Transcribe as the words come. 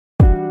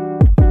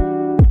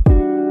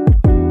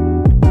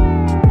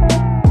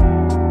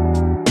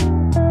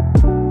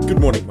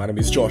morning, my name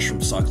is Josh from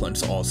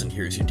CyclonesOZ, and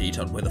here is your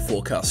detailed weather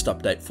forecast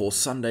update for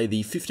Sunday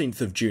the 15th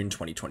of June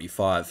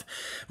 2025.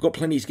 We've got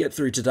plenty to get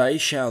through today.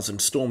 Showers and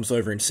storms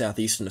over in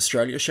southeastern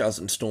Australia, showers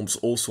and storms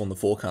also on the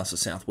forecast of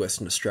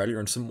southwestern Australia,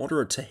 and some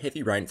moderate to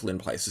heavy rainfall in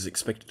places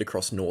expected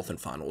across north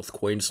and far north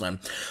Queensland.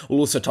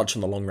 We'll also touch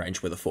on the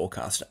long-range weather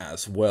forecast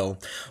as well.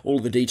 All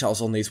of the details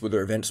on these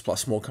weather events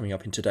plus more coming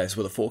up in today's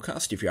weather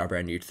forecast. If you are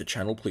brand new to the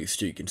channel, please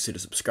do consider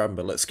subscribing,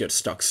 but let's get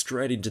stuck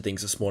straight into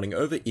things this morning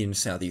over in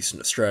southeastern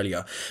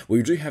Australia.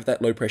 We do have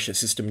that low pressure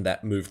system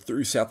that moved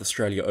through South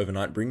Australia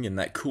overnight, bringing in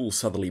that cool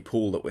southerly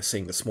pool that we're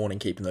seeing this morning,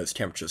 keeping those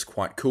temperatures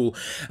quite cool,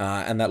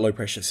 and that low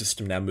pressure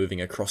system now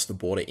moving across the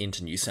border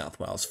into New South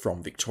Wales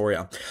from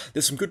Victoria.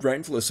 There's some good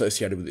rainfall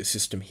associated with this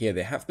system here.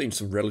 There have been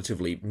some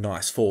relatively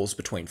nice falls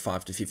between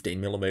 5 to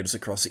 15 millimetres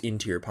across the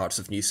interior parts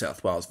of New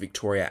South Wales,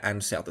 Victoria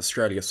and South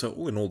Australia, so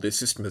all in all this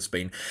system has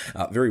been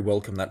very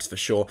welcome, that's for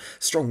sure.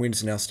 Strong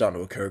winds are now starting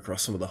to occur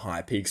across some of the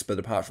higher peaks, but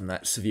apart from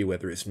that, severe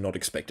weather is not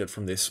expected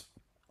from this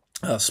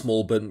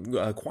small but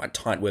quite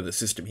tight weather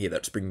system here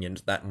that's bringing in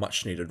that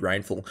much needed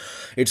rainfall.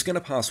 It's going to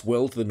pass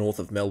well to the north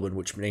of Melbourne,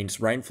 which means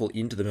rainfall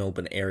into the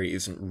Melbourne area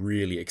isn't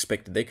really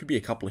expected. There could be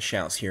a couple of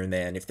showers here and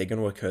there, and if they're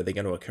going to occur, they're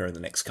going to occur in the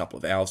next couple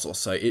of hours or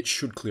so. It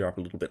should clear up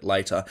a little bit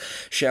later.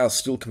 Showers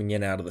still coming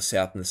in out of the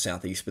south and the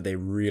southeast, but they're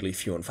really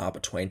few and far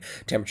between.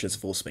 Temperatures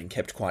have also been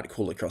kept quite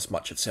cool across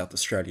much of South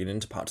Australia and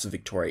into parts of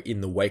Victoria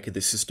in the wake of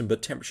this system,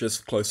 but temperatures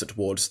closer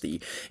towards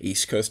the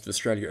east coast of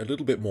Australia a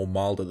little bit more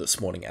milder this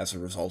morning as a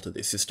result of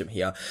this system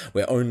here.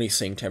 We're only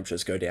seeing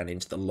temperatures go down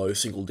into the low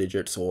single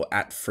digits or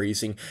at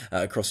freezing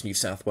across New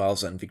South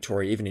Wales and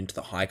Victoria, even into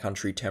the high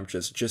country.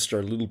 Temperatures just are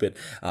a little bit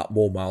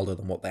more milder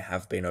than what they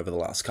have been over the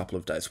last couple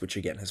of days, which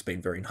again has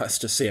been very nice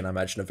to see, and I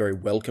imagine a very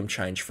welcome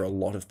change for a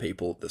lot of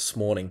people this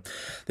morning.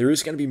 There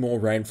is going to be more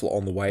rainfall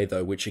on the way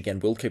though, which again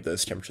will keep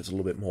those temperatures a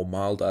little bit more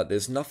milder.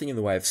 There's nothing in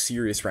the way of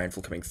serious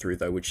rainfall coming through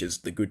though, which is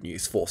the good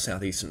news for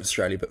southeastern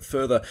Australia, but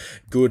further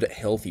good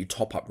healthy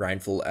top-up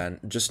rainfall and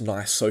just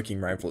nice soaking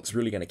rainfall. It's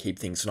really going to keep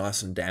things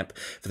nice and damp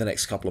for the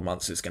next couple of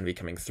months. Is going to be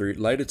coming through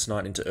later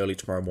tonight into early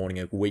tomorrow morning.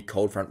 A weak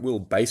cold front will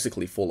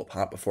basically fall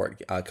apart before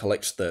it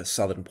collects the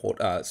southern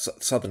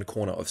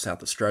corner of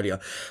South Australia,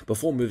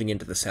 before moving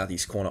into the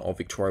southeast corner of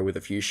Victoria with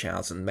a few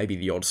showers and maybe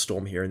the odd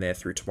storm here and there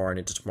through tomorrow and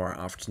into tomorrow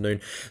afternoon.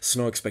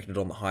 Snow expected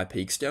on the high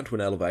peaks down to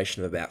an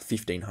elevation of about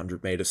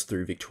 1,500 metres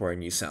through Victoria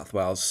and New South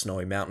Wales,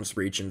 snowy mountains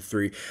region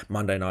through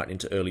Monday night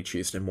into early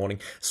Tuesday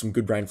morning. Some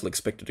good rainfall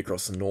expected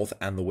across the north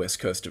and the west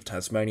coast of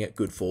Tasmania.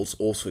 Good falls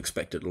also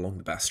expected along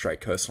the Bass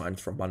Strait coastline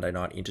from Monday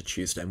night into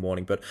Tuesday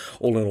morning, but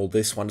all in all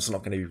this one is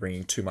not going to be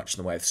bringing too much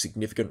in the way of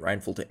significant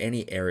rainfall to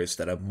any areas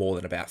that are more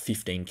than about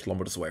 15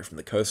 kilometres away from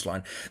the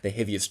coastline. The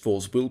heaviest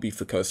falls will be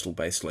for coastal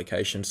based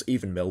locations.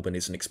 Even Melbourne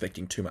isn't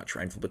expecting too much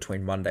rainfall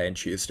between Monday and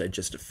Tuesday,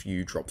 just a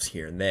few drops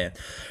here and there.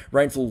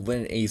 Rainfall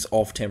then ease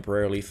off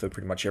temporarily for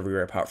pretty much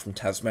everywhere apart from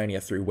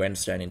Tasmania through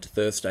Wednesday and into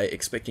Thursday,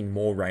 expecting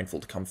more rainfall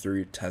to come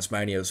through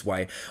Tasmania's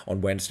way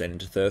on Wednesday and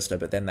into Thursday,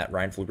 but then that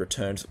rainfall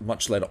returns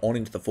much later on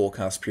into the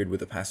forecast period with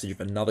the passage of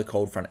another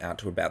cold front out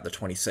to about the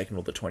 22nd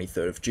or the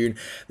 23rd of June.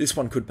 This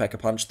one could pack a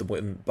punch. The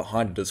one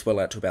behind it as well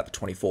out to about the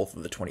 24th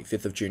or the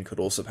 25th of June could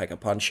also pack a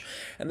punch.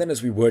 And then,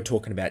 as we were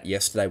talking about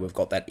yesterday, we've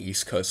got that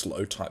east coast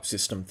low type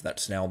system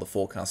that's now on the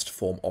forecast to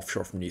form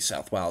offshore from New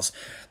South Wales.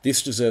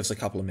 This deserves a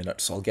couple of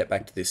minutes, so I'll get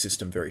back to this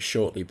system very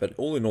shortly, but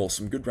all in all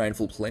some good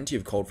rainfall, plenty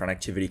of cold front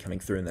activity coming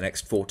through in the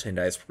next 14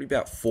 days, probably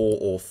about 4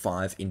 or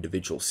 5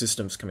 individual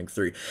systems coming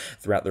through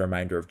throughout the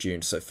remainder of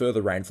June. So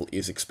further rainfall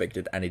is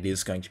expected, and it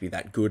is going to be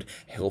that good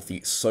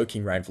healthy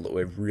soaking rainfall that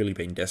we've really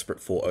been desperate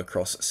for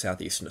across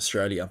southeastern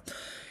Australia.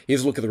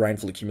 Here's a look at the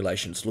rainfall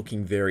accumulations,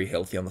 looking very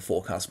healthy on the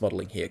forecast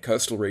modelling here.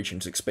 Coastal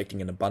regions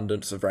expecting an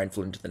abundance of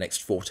rainfall into the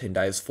next 14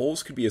 days.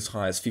 Falls could be as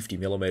high as 50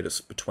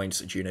 millimetres between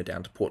Ceduna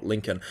down to Port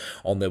Lincoln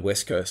on the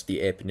west coast,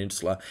 the Eyre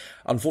Peninsula.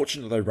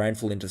 Unfortunately though,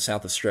 rainfall into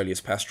South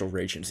Australia's pastoral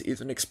regions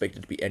isn't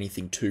expected to be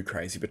anything too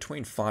crazy.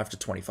 Between 5 to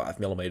 25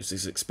 millimetres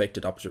is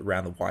expected up to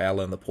around the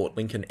Whyalla and the Port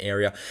Lincoln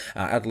area.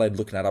 Adelaide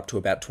looking at up to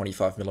about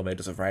 25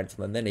 millimetres of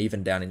rainfall, and then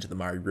even down into the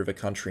Murray River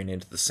country and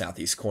into the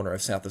southeast corner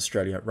of South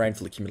Australia.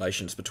 Rainfall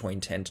accumulations between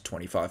 10 to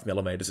 25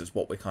 millimetres is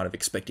what we're kind of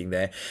expecting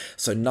there,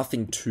 so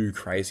nothing too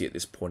crazy at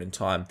this point in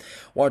time.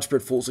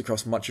 Widespread falls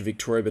across much of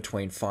Victoria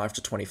between 5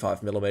 to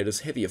 25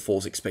 millimetres. Heavier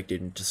falls expected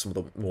into some of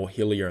the more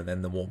hillier and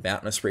then the more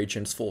mountainous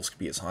regions. Falls could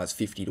be as high as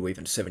 50 to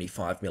even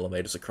 75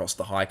 millimetres across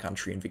the high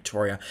country in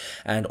Victoria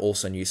and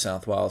also New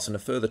South Wales, and a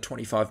further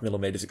 25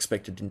 millimetres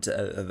expected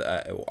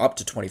into up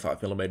to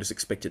 25 millimetres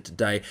expected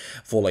today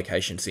for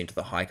locations into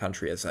the high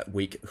country as that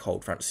weak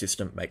cold front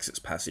system makes its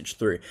passage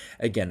through.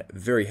 Again,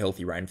 very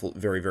healthy rainfall.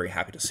 Very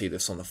happy to see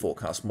this on the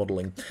forecast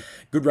modelling.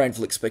 Good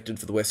rainfall expected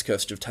for the west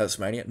coast of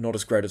Tasmania. Not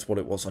as great as what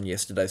it was on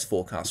yesterday's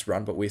forecast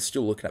run, but we're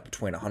still looking at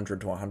between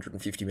 100 to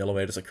 150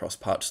 millimetres across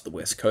parts of the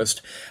west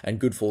coast, and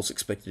good falls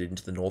expected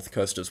into the north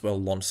coast as well.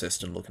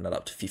 Launceston looking at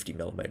up to 50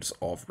 millimetres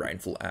of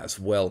rainfall as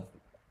well.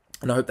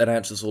 And I hope that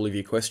answers all of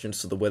your questions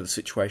to the weather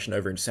situation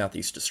over in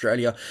Southeast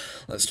Australia.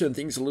 Let's turn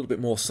things a little bit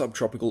more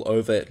subtropical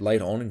over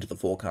later on into the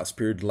forecast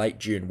period. Late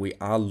June, we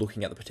are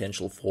looking at the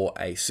potential for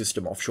a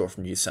system offshore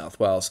from New South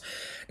Wales.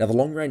 Now, the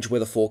long-range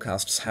weather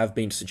forecasts have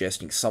been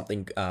suggesting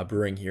something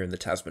brewing here in the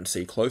Tasman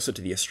Sea, closer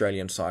to the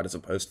Australian side as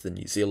opposed to the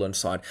New Zealand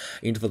side,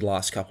 into the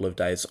last couple of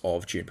days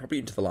of June, probably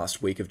into the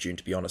last week of June,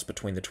 to be honest,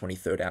 between the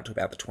 23rd out to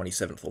about the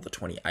 27th or the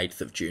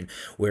 28th of June.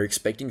 We're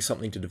expecting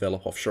something to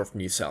develop offshore from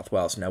New South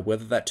Wales. Now,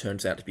 whether that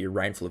turns out to be a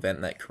rainfall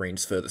event that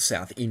careens further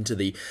south into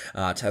the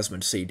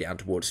Tasman Sea down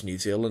towards New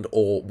Zealand,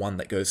 or one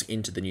that goes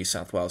into the New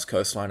South Wales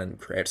coastline and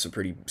creates a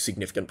pretty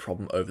significant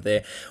problem over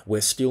there,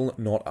 we're still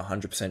not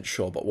 100%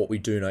 sure. But what we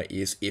do know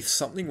is if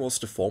something was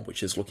to form,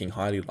 which is looking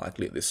highly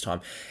likely at this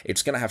time,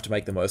 it's going to have to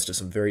make the most of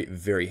some very,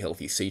 very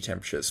healthy sea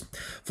temperatures.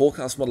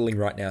 Forecast modelling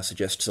right now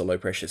suggests a low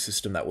pressure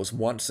system that was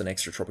once an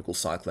extratropical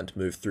cyclone to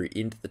move through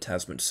into the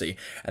Tasman Sea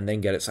and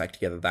then get its act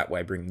together that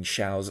way, bringing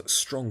showers,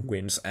 strong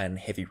winds and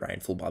heavy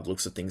rainfall by the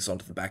looks of things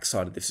onto the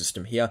backside of the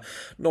system here.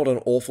 Not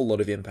an awful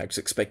lot of impacts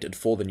expected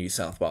for the New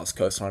South Wales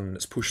coastline, and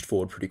it's pushed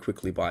forward pretty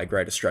quickly by a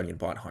Great Australian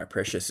Bight high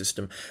pressure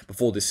system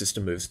before this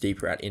system moves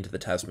deeper out into the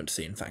Tasman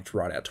Sea, in fact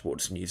right out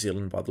towards New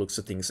Zealand by the looks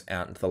of things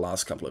out into the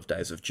last couple of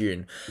days of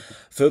June.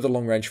 Further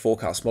long-range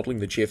forecast modelling,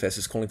 the GFS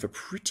is calling for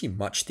pretty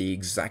much the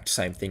exact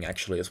same thing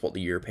actually as what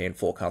the European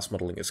forecast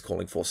modelling is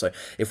calling for. So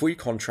if we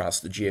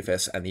contrast the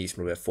GFS and the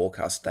Eastern Weather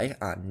forecast, they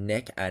are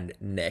neck and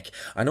neck.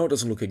 I know it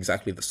doesn't look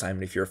exactly the same,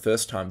 and if you're a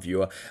first-time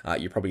viewer,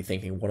 you're probably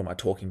thinking, what am I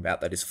talking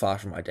about? That is far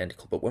from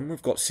identical. But when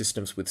we've got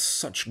systems with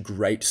such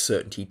great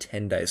certainty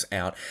 10 days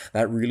out,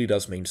 that really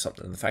does mean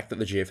something. And the fact that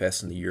the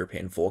GFS and the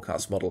European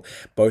forecast model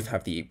both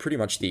have pretty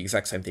much the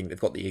exact same thing, they've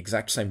got the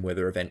exact same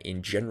weather event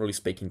in, generally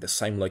speaking, the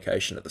same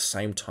location at the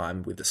same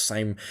time with the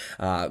same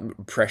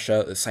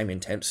pressure, the same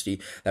intensity,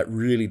 that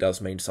really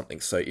does mean something.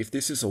 So if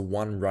this is a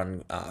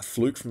one-run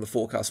fluke from the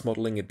forecast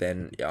modelling,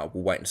 then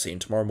we'll wait and see in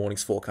tomorrow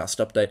morning's forecast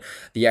update.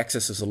 The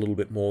axis is a little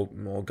bit more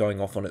going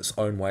off on its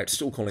own way. It's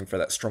still calling for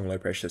that strong low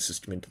pressure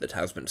system into the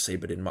Tasman Sea,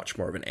 but in much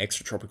more of an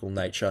extratropical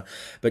nature.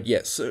 But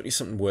yeah, certainly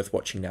something worth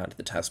watching now into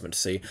the Tasman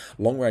Sea.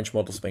 Long-range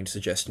models have been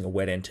suggesting a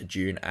wet end to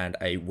June and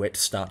a wet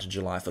start to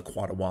July for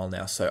quite a while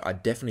now, so I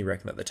definitely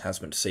reckon that the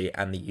Tasman Sea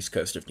and the east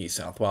coast of New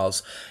South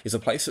Wales is a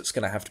place that's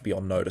going to have to be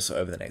on notice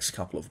over the next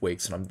couple of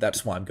weeks, and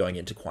that's why I'm going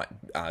into quite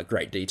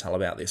great detail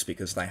about this,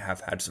 because they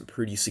have had some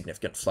pretty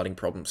significant flooding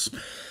problems.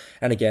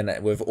 And again,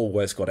 we've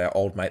always got our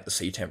old mate, the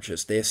sea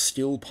temperatures. They're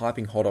still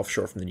piping hot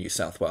offshore from the New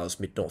South Wales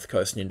mid-north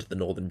coast and into the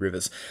northern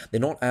rivers. They're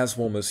not as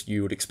warm as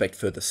you would expect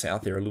further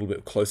south. They're a little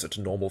bit closer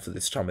to normal for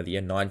this time of the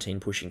year,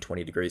 19 pushing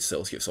 20 degrees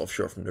Celsius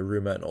offshore from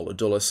Narooma and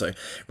Ulladulla, so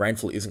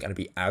rainfall isn't going to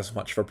be as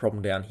much of a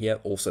problem down here.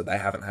 Also, they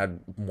haven't had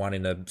one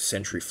in a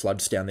century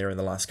floods down there in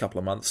the last couple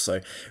of months,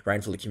 so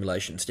rainfall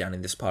accumulations down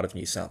in this part of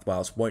New South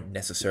Wales won't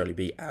necessarily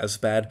be as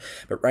bad,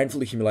 but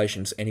rainfall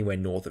accumulations anywhere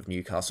north of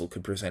Newcastle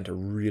could present a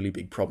really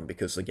big problem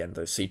because, again,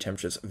 those sea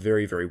temperatures are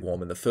very, very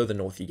warm, and the further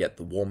north you get,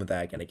 the warmer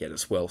they are going to get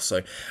as well.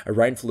 So a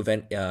rainfall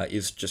event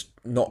is just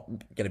not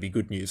going to be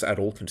good news at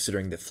all,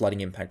 considering the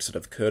flooding impacts that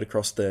have occurred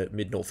across the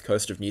mid-north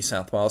coast of New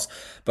South Wales,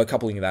 but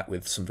coupling that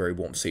with some very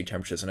warm sea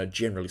temperatures and a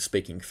generally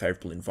speaking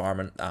favourable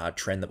environment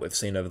trend that we've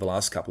seen over the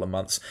last couple of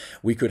months,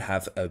 we could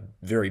have a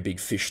very big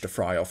fish to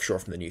fry offshore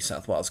from the New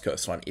South Wales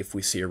coastline if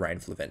we see a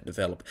rainfall event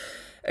develop.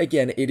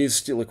 Again, it is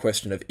still a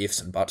question of ifs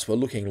and buts. We're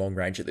looking long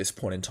range at this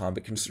point in time,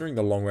 but considering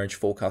the long range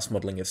forecast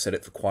modelling has said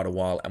it for quite a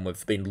while, and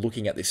we've been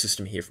looking at this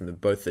system here from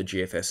both the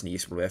GFS and the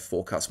Eastern Weather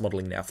forecast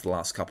modelling now for the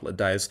last couple of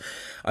days,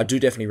 I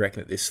do definitely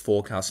reckon that this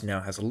forecast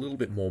now has a little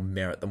bit more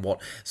merit than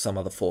what some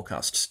other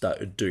forecasts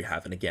do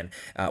have. And again,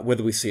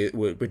 whether we see it,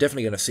 we're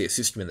definitely going to see a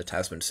system in the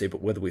Tasman Sea,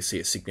 but whether we see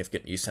a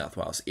significant New South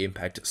Wales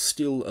impact,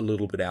 still a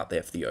little bit out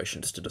there for the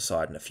oceans to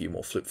decide, and a few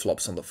more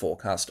flip-flops on the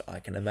forecast, I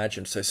can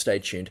imagine. So stay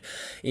tuned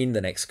in the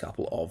next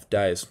couple of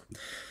days.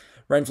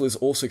 Rainfall is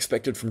also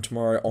expected from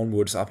tomorrow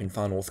onwards up in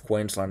far north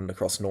Queensland and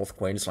across North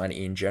Queensland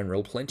in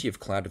general. Plenty of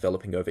cloud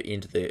developing over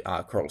into the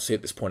Coral Sea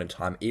at this point in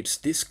time. It's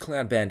this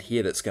cloud band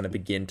here that's going to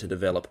begin to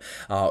develop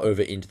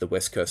over into the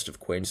west coast of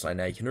Queensland.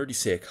 Now you can already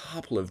see a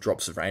couple of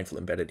drops of rainfall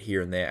embedded here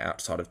and there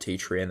outside of Tea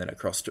Tree, and then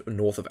across to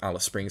north of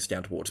Alice Springs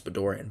down towards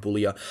Bedoya and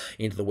Boulia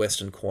into the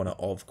western corner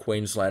of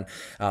Queensland.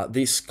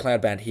 This cloud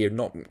band here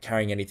not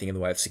carrying anything in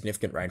the way of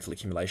significant rainfall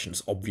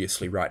accumulations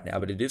obviously right now,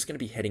 but it is going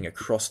to be heading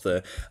across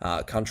the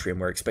country, and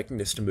we're expecting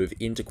this to move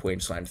into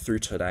Queensland through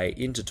today,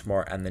 into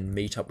tomorrow, and then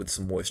meet up with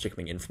some moisture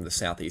coming in from the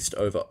southeast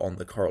over on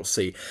the Coral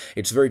Sea.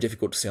 It's very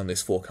difficult to see on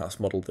this forecast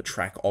model the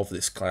track of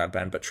this cloud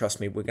band, but trust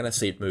me, we're going to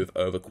see it move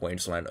over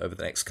Queensland over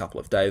the next couple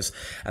of days,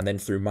 and then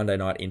through Monday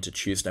night into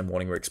Tuesday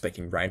morning, we're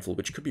expecting rainfall,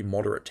 which could be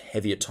moderate to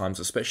heavy at times,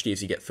 especially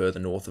as you get further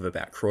north of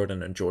about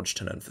Croydon and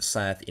Georgetown and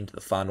Forsyth into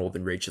the far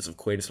northern reaches of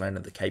Queensland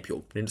and the Cape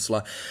York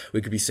Peninsula.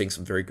 We could be seeing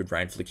some very good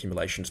rainfall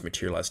accumulations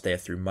materialise there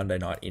through Monday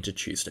night into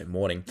Tuesday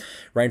morning.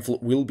 Rainfall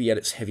will be at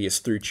its heaviest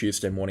heaviest through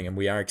Tuesday morning, and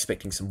we are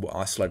expecting some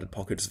isolated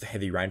pockets of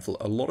heavy rainfall.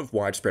 A lot of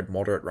widespread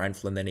moderate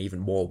rainfall, and then even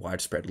more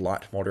widespread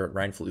light moderate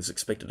rainfall is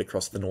expected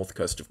across the north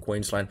coast of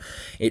Queensland.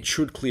 It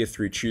should clear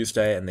through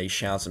Tuesday, and these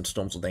showers and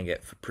storms will then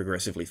get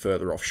progressively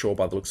further offshore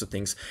by the looks of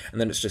things,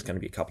 and then it's just going to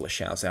be a couple of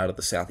showers out of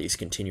the southeast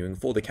continuing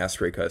for the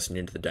Cassowary Coast and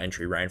into the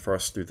Daintree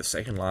rainforest through the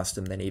second last,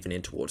 and then even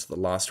in towards the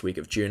last week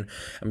of June,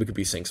 and we could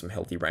be seeing some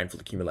healthy rainfall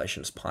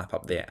accumulations pipe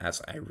up there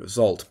as a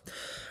result.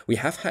 We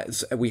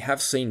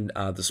have seen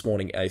this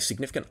morning a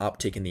significant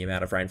uptick in the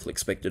amount of rainfall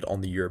expected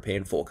on the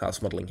European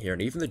forecast modelling here,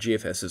 and even the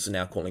GFS are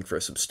now calling for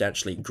a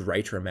substantially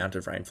greater amount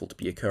of rainfall to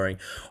be occurring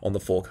on the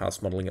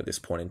forecast modelling at this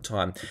point in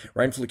time.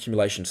 Rainfall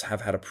accumulations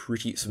have had a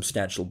pretty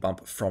substantial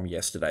bump from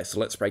yesterday, so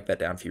let's break that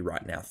down for you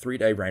right now.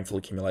 3-day rainfall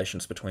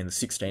accumulations between the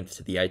 16th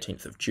to the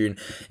 18th of June,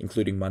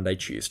 including Monday,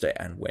 Tuesday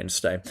and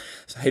Wednesday.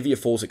 So heavier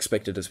falls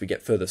expected as we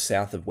get further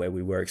south of where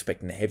we were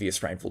expecting the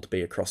heaviest rainfall to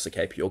be across the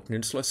Cape York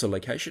Peninsula, so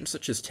locations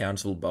such as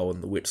Townsville,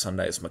 Bowen, the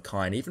Whitsundays,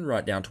 Mackay, and even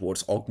right down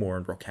towards Ogmore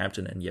and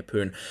Rockhampton and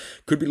Yeppoon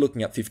could be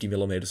looking at 50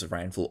 millimetres of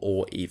rainfall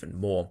or even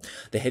more.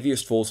 The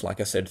heaviest falls, like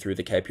I said, through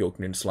the Cape York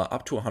Peninsula,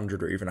 up to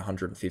 100 or even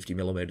 150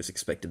 millimetres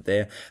expected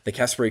there. The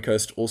Cassowary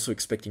Coast also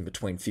expecting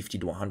between 50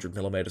 to 100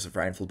 millimetres of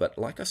rainfall, but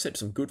like I said,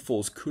 some good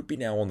falls could be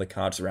now on the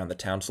cards around the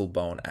Townsville,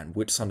 Bowen and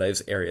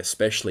Whitsundays area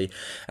especially,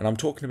 and I'm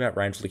talking about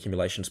rainfall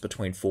accumulations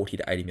between 40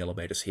 to 80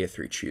 millimetres here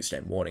through Tuesday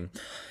morning.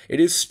 It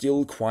is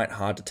still quite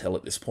hard to tell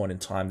at this point in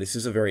time. This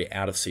is a very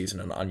out of season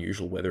and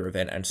unusual weather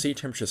event, and sea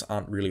temperatures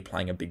aren't really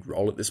playing a big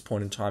role at this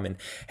point in time in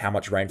how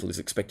much rainfall is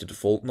expected to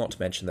fall, not to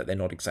mention that they're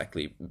not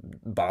exactly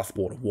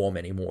bathwater warm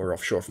anymore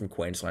offshore from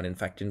Queensland. In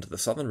fact, into the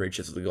southern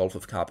reaches of the Gulf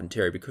of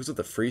Carpentaria, because of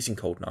the freezing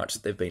cold nights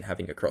that they've been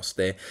having across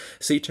there,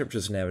 sea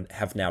temperatures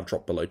have now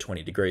dropped below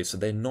 20 degrees, so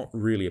they're not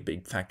really a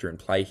big factor in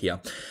play here.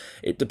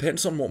 It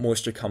depends on what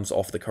moisture comes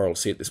off the Coral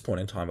Sea at this point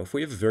in time. If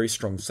we have a very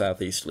strong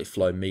southeasterly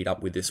flow meet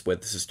up with this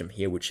weather system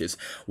here, which is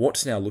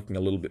what's now looking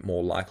a little bit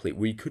more likely,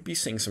 we could be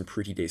seeing some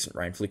pretty decent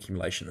rainfall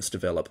accumulations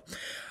develop.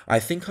 I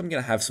think I'm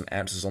going to have some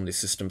answers on this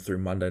system through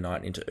Monday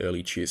night into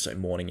early Tuesday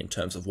morning in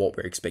terms of what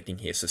we're expecting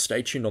here, so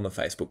stay tuned on the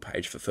Facebook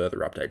page for further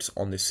updates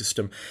on this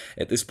system.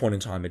 At this point in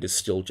time, it is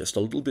still just a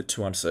little bit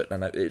too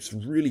uncertain, and it's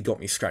really got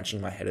me scratching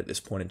my head at this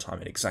point in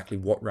time in exactly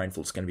what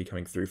rainfall is going to be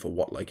coming through for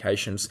what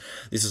locations.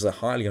 This is a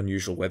highly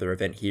unusual weather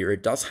event here.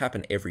 It does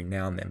happen every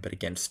now and then, but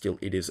again, still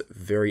it is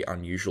very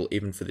unusual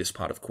even for this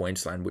part of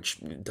Queensland, which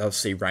does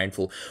see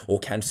rainfall or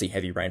can see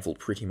heavy rainfall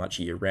pretty much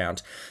year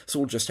round. So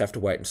we'll just have to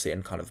wait and see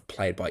and kind of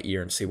play it by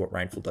ear and see what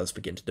rainfall does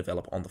begin to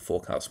develop on the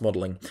forecast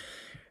modelling.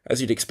 As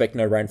you'd expect,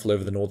 no rainfall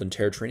over the Northern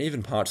Territory and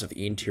even parts of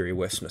the interior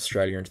Western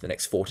Australia into the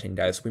next 14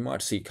 days. We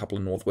might see a couple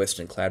of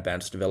northwestern cloud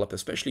bands develop,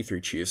 especially through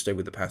Tuesday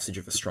with the passage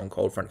of a strong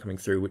cold front coming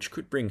through, which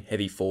could bring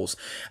heavy falls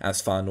as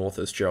far north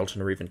as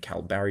Geraldton or even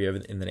Kalbarri over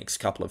in the next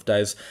couple of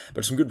days.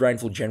 But some good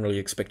rainfall generally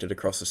expected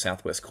across the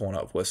southwest corner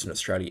of Western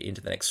Australia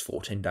into the next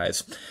 14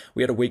 days.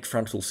 We had a weak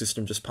frontal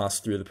system just pass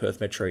through the Perth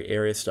metro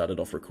area, started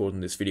off recording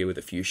this video with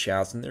a few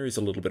showers, and there is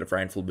a little bit of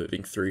rainfall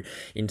moving through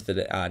into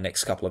the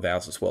next couple of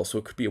hours as well, so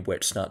it could be a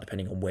wet start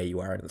depending on where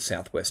you are in the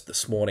southwest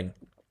this morning.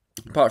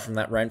 Apart from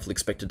that, rainfall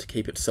expected to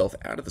keep itself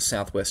out of the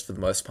southwest for the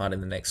most part in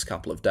the next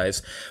couple of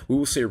days. We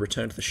will see a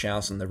return to the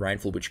showers and the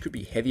rainfall, which could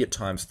be heavy at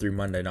times through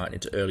Monday night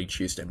into early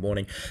Tuesday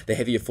morning. The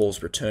heavier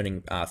falls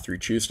returning through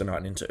Tuesday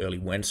night into early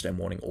Wednesday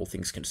morning, all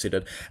things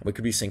considered. And we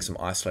could be seeing some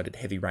isolated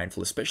heavy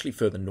rainfall, especially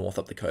further north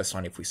up the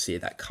coastline if we see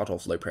that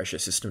cut-off low-pressure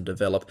system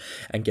develop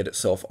and get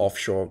itself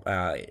offshore,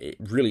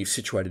 really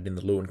situated in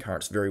the Lewin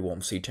Currents, very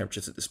warm sea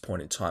temperatures at this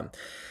point in time.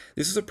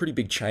 This is a pretty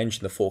big change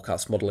in the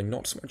forecast modelling,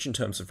 not so much in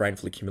terms of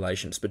rainfall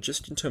accumulations, but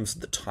just in terms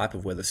of the type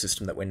of weather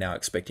system that we're now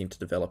expecting to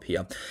develop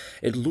here.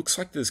 It looks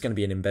like there's going to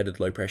be an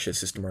embedded low-pressure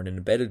system or an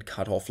embedded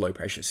cut-off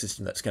low-pressure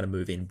system that's going to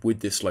move in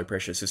with this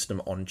low-pressure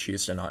system on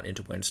Tuesday night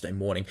into Wednesday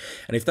morning.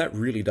 And if that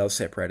really does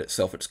separate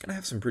itself, it's going to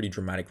have some pretty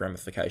dramatic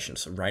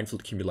ramifications, some rainfall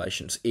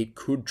accumulations. It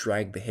could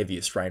drag the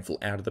heaviest rainfall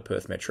out of the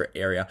Perth metro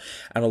area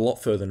and a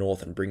lot further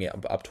north and bring it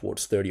up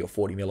towards 30 or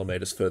 40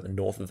 millimetres further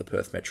north of the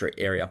Perth metro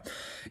area.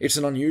 It's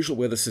an unusual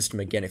weather system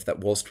again if that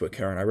was to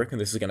occur, and I reckon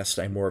this is going to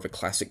stay more of a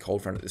classic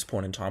cold front at this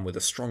point in time with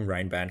a strong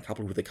rain band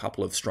coupled with a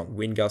couple of strong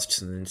wind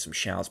gusts and then some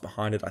showers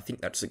behind it. I think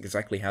that's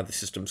exactly how the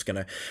system's going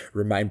to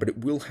remain, but it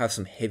will have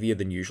some heavier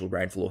than usual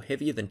rainfall or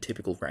heavier than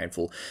typical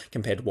rainfall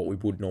compared to what we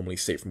would normally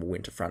see from a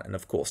winter front, and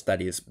of course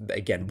that is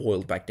again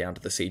boiled back down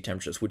to the sea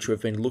temperatures, which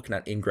we've been looking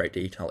at in great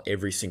detail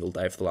every single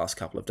day for the last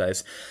couple of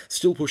days.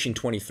 Still pushing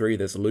 23.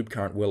 There's a loop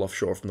current well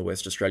offshore from the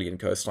West Australian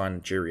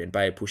coastline, Jurien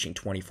Bay pushing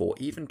 24,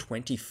 even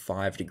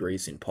 25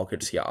 degrees in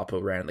pockets here up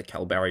around the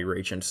Kalbarri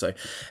region. So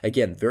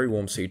again, very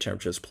warm sea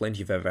temperatures,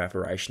 plenty of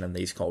evaporation, and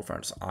these cold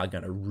fronts are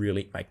going to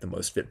really make the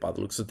most of it by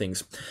the looks of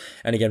things.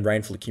 And again,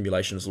 rainfall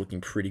accumulation is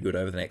looking pretty good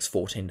over the next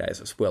 14 days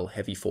as well.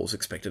 Heavy falls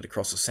expected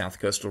across the south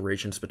coastal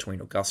regions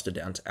between Augusta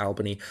down to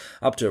Albany,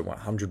 up to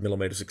 100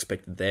 millimeters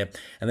expected there,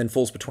 and then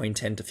falls between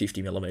 10 to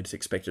 50 millimeters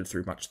expected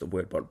through much of the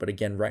word bot. But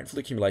again, rainfall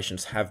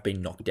accumulations have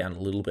been knocked down a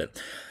little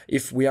bit.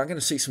 If we are going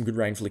to see some good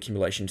rainfall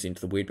accumulations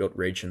into the wheat belt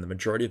region, the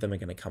majority of them are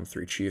going to come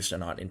through Tuesday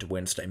night into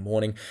Wednesday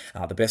morning.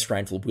 The best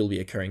rainfall will be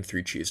occurring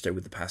through Tuesday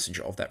with the passage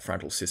of that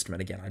frontal system.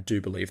 And again, I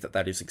do believe that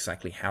that is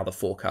exactly how the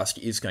forecast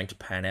is going to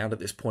pan out at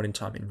this point in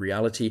time in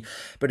reality,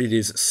 but it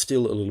is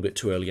still a little bit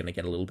too early and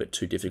again a little bit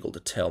too difficult to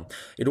tell.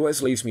 It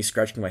always leaves me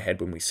scratching my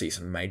head when we see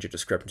some major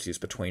discrepancies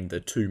between the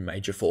two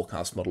major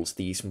forecast models,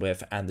 the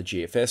EastMLF and the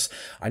GFS.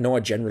 I know I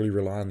generally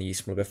rely on the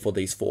EastMLF for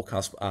these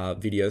forecast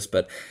videos,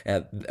 but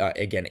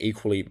again,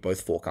 equally,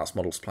 both forecast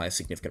models play a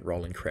significant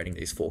role in creating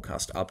these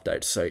forecast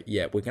updates. So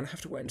yeah, we're going to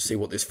have to wait and see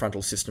what this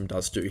frontal system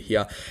does do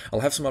here.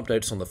 I'll have some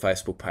updates on the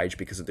Facebook page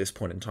because at this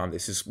point in time,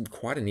 this is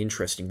quite an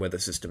interesting weather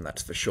system,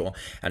 that's for sure,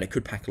 and it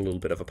could pack a little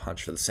bit of a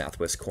punch for the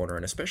southwest corner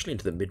and especially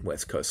into the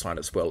midwest coastline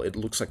as well. It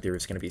looks like there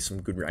is going to be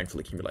some good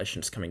rainfall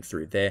accumulations coming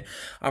through there,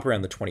 up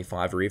around the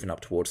 25 or even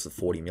up towards the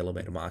 40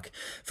 millimeter mark.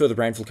 Further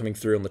rainfall coming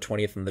through on the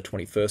 20th and the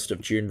 21st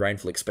of June,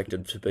 rainfall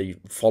expected to be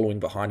following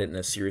behind it in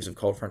a series of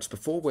cold fronts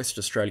before West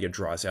Australia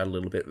dries out a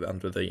little bit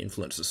under the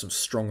influence of some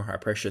strong high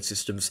pressure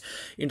systems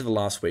into the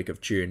last week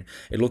of June.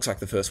 It looks like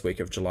the first week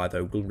of July,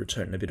 though, will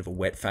return in a bit of a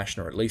wet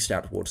fashion, or at least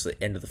out towards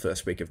the end of the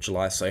first week of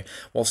July. So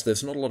whilst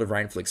there's not a lot of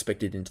rainfall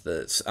expected into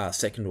the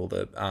second or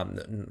the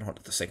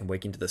not the second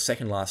week, into the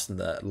second last and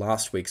the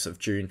last weeks of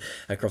June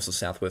across the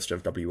southwest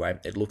of WA,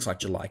 it looks like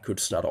July could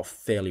start off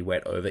fairly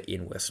wet over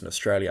in Western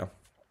Australia.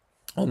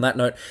 On that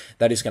note,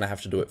 that is going to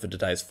have to do it for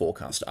today's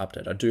forecast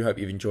update. I do hope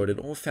you've enjoyed it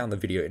or found the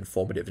video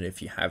informative, and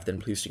if you have,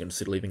 then please do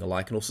consider leaving a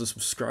like and also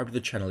subscribe to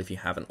the channel if you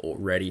haven't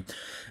already.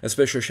 A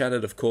special shout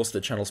out, of course, to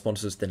the channel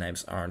sponsors. Their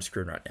names are on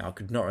screen right now. I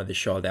could not run this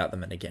show without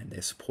them, and again,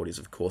 their support is,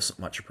 of course,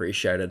 much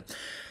appreciated.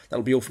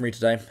 That'll be all from me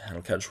today, and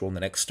I'll catch you all in the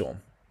next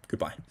storm.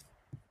 Goodbye.